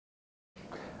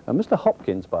And Mr.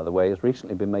 Hopkins, by the way, has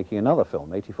recently been making another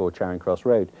film, 84 Charing Cross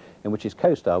Road, in which his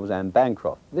co-star was Anne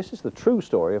Bancroft. This is the true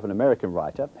story of an American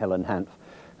writer, Helene Hanff,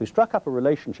 who struck up a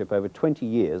relationship over 20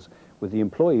 years with the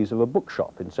employees of a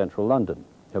bookshop in central London.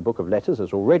 Her book of letters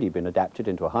has already been adapted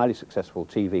into a highly successful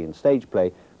TV and stage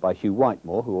play by Hugh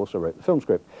Whitemore, who also wrote the film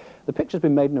script. The picture's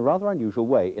been made in a rather unusual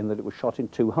way in that it was shot in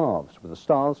two halves, with the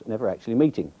stars never actually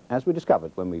meeting, as we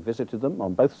discovered when we visited them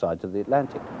on both sides of the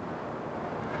Atlantic.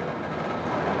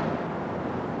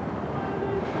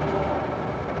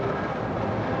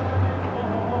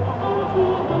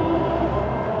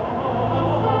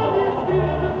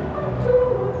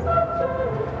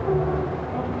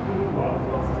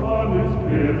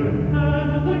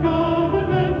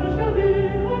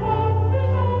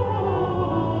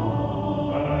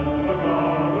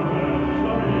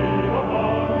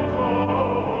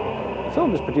 The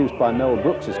film is produced by Mel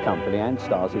Brooks's company and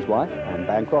stars his wife, Anne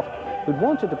Bancroft, who'd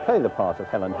wanted to play the part of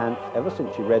Helene Hanff ever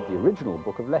since she read the original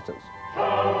book of letters.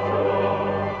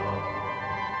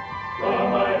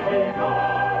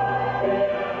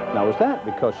 Now, was that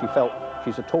because she felt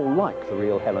she's at all like the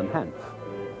real Helene Hanff?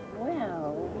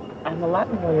 Well, I'm a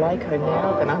lot more like her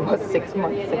now than I was 6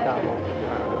 months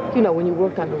ago. You know, when you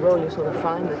work on the road, you sort of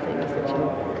find the things that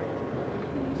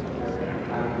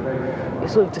you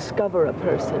sort of discover a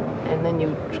person, and then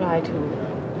you try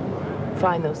to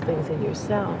find those things in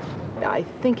yourself. I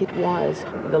think it was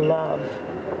the love,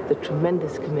 the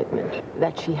tremendous commitment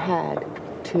that she had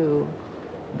to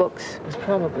books was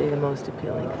probably the most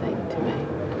appealing thing to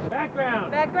me.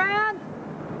 Background! Background!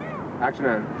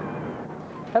 Action.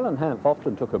 Helene Hanff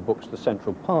often took her books to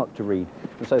Central Park to read,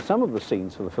 and so some of the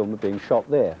scenes for the film are being shot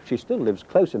there. She still lives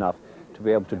close enough to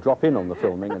be able to drop in on the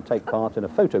filming and take part in a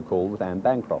photo call with Anne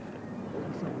Bancroft.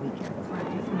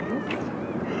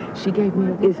 She gave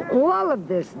me Is all of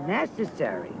this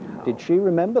necessary? Did she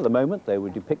remember the moment they were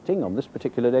depicting on this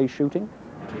particular day's shooting?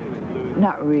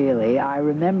 Not really. I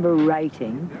remember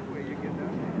writing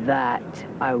that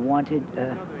I wanted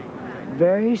a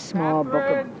very small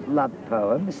book of love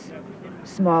poems,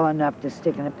 small enough to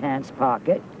stick in a pants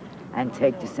pocket and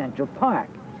take to Central Park.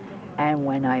 And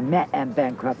when I met Anne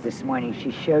Bancroft this morning,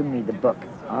 she showed me the book.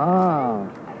 Oh,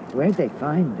 where'd they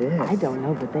find this? I don't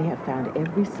know, but they have found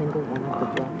every single one of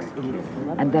the books in this.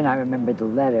 And then I remembered the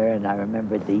letter, and I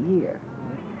remembered the year.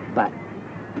 But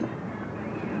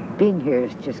being here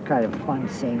is just kind of fun,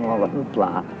 seeing all the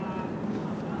hoopla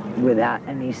without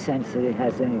any sense that it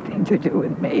has anything to do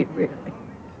with me, really.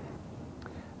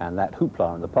 And that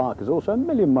hoopla in the park is also a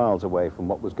million miles away from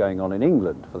what was going on in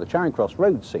England for the Charing Cross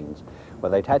Road scenes, where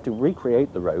they'd had to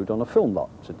recreate the road on a film lot,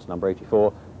 since number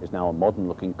 84 is now a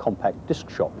modern-looking compact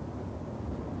disc shop.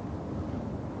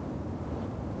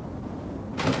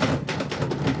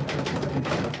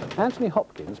 Anthony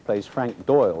Hopkins plays Frank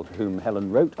Doyle, to whom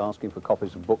Helen wrote asking for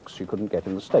copies of books she couldn't get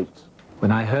in the States.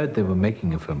 When I heard they were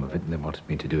making a film of it and they wanted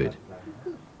me to do it,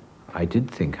 I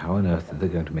did think, how on earth are they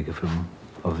going to make a film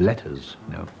of letters,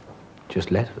 you know,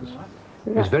 just letters?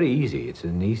 It's very easy. It's a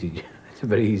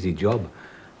very easy job.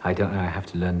 I have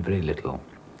to learn very little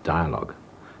dialogue.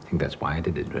 I think that's why I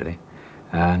did it, really.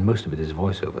 And most of it is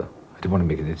voiceover. I don't want to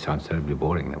make it sound terribly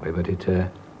boring that way, but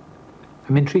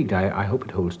I'm intrigued. I hope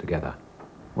it holds together.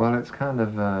 Well, it's kind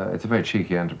of, it's a very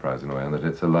cheeky enterprise in a way, in that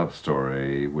it's a love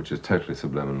story which is totally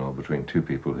subliminal between two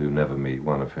people who never meet,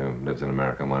 one of whom lives in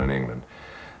America and one in England.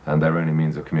 And their only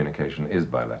means of communication is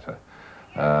by letter.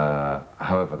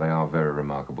 However, they are very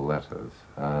remarkable letters,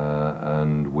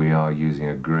 and we are using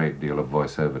a great deal of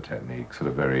voiceover technique, sort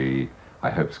of very,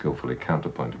 I hope, skillfully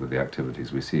counterpointed with the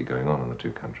activities we see going on in the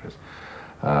two countries.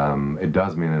 It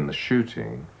does mean in the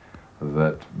shooting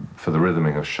that for the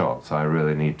rhythming of shots, I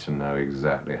really need to know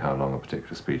exactly how long a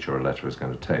particular speech or a letter is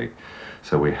going to take.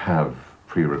 So we have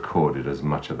pre-recorded as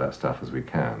much of that stuff as we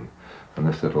can. And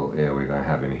this little earwig I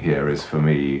have in here is for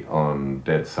me on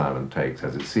dead silent takes,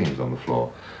 as it seems on the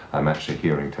floor. I'm actually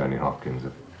hearing Tony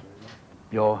Hopkins.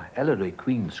 Your Ellery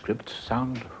Queen scripts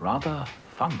sound rather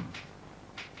fun.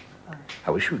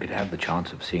 I wish we could have the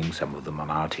chance of seeing some of them on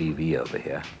our TV over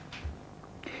here.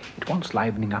 It wants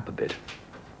livening up a bit.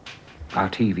 Our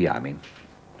TV, I mean,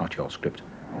 not your script.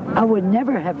 I would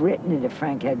never have written it if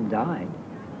Frank hadn't died.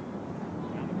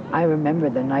 I remember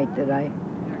the night that I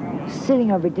was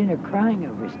sitting over dinner crying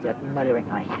over his death and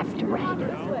muttering, I have to write it.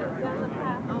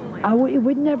 It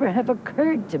would never have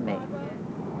occurred to me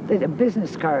that a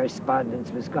business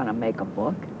correspondence was going to make a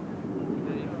book.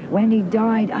 When he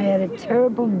died, I had a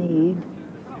terrible need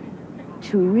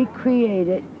to recreate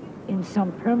it in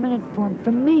some permanent form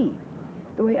for me,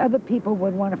 the way other people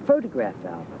would want a photograph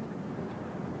album.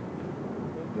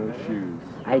 Those shoes.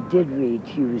 I did read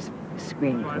Hugh's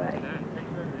screenplay.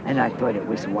 And I thought it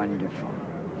was wonderful.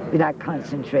 But I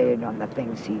concentrated on the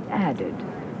things he'd added.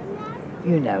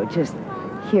 You know, just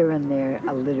here and there,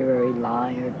 a literary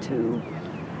line or two,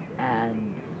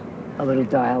 and a little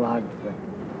dialogue for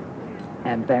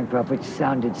Anne Bancroft, which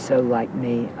sounded so like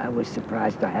me, I was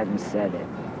surprised I hadn't said it.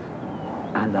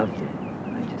 I loved it.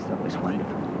 I just thought it was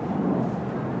wonderful.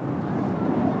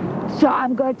 So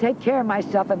I'm going to take care of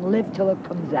myself and live till it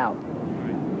comes out.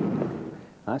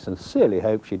 I sincerely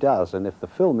hope she does, and if the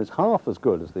film is half as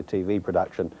good as the TV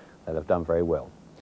production, they'll have done very well.